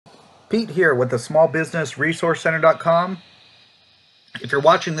Pete here with the smallbusinessresourcecenter.com. If you're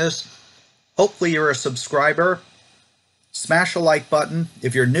watching this, hopefully you're a subscriber. Smash a like button.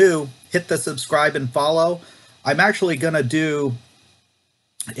 If you're new, hit the subscribe and follow. I'm actually going to do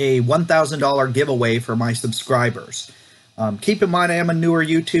a $1,000 giveaway for my subscribers. Keep in mind I am a newer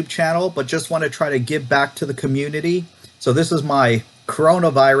YouTube channel, but just want to try to give back to the community. So this is my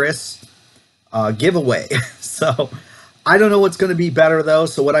coronavirus giveaway. So I don't know what's going to be better though.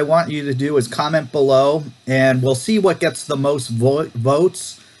 So what I want you to do is comment below and we'll see what gets the most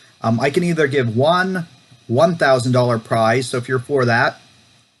votes. I can either give one $1,000 prize. So if you're for that,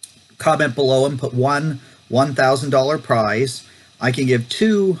 comment below and put one $1,000 prize. I can give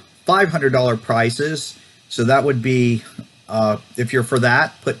two $500 prizes. So that would be, if you're for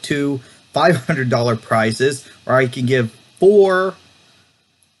that, put two $500 prizes, or I can give four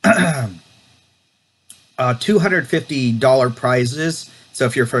 $250 prizes. So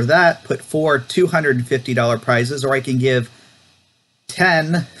if you're for that, put four $250 prizes, or I can give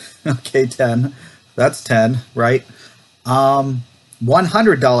 10, okay, 10, that's 10, right?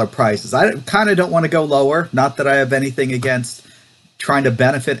 $100 prizes. I kind of don't want to go lower. Not that I have anything against trying to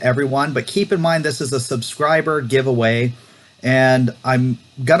benefit everyone, but keep in mind this is a subscriber giveaway, and I'm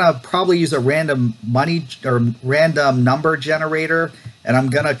gonna probably use a random money or random number generator, and I'm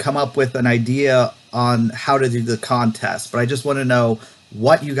gonna come up with an idea on how to do the contest. But I just want to know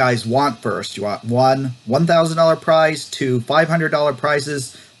what you guys want first. You want one $1,000 prize, two $500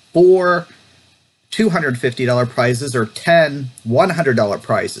 prizes, four $250 prizes, or 10 $100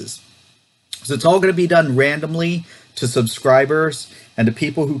 prizes. So it's all going to be done randomly to subscribers and to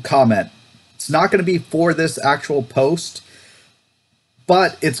people who comment. It's not going to be for this actual post,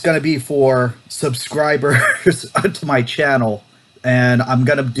 but it's going to be for subscribers to my channel. And I'm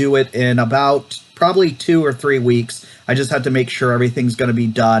going to do it in about probably 2 or 3 weeks. I just have to make sure everything's going to be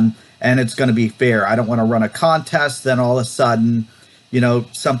done and it's going to be fair. I don't want to run a contest, then all of a sudden, you know,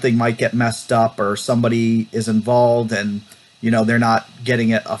 something might get messed up or somebody is involved and, you know, they're not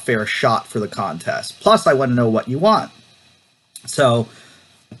getting a fair shot for the contest. Plus, I want to know what you want. So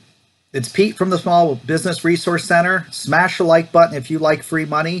it's Pete from the Small Business Resource Center. Smash the like button if you like free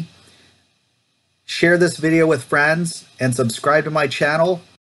money. Share this video with friends and subscribe to my channel.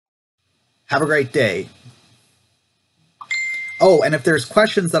 Have a great day. Oh, and if there's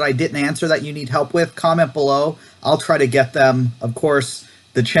questions that I didn't answer that you need help with, comment below. I'll try to get them. Of course,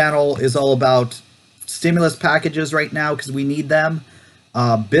 the channel is all about stimulus packages right now because we need them,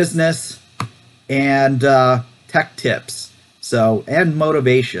 business, and tech tips, so, and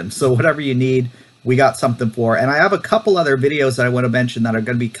motivation. So whatever you need, we got something for. And I have a couple other videos that I want to mention that are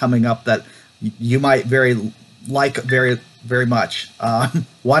going to be coming up that you might very much.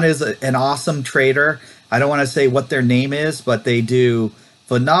 One is an awesome trader. I don't want to say what their name is, but they do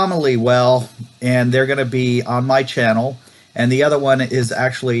phenomenally well, and they're going to be on my channel. And the other one is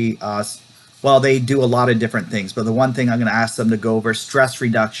actually, well, they do a lot of different things, but the one thing I'm going to ask them to go over is stress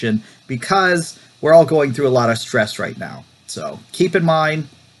reduction, because we're all going through a lot of stress right now. So keep in mind,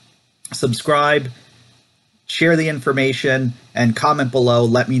 subscribe, share the information, and comment below.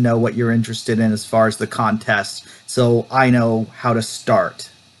 Let me know what you're interested in as far as the contest, so I know how to start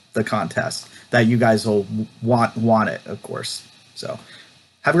the contest that you guys will want it, of course. So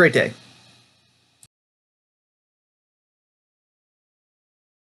have a great day.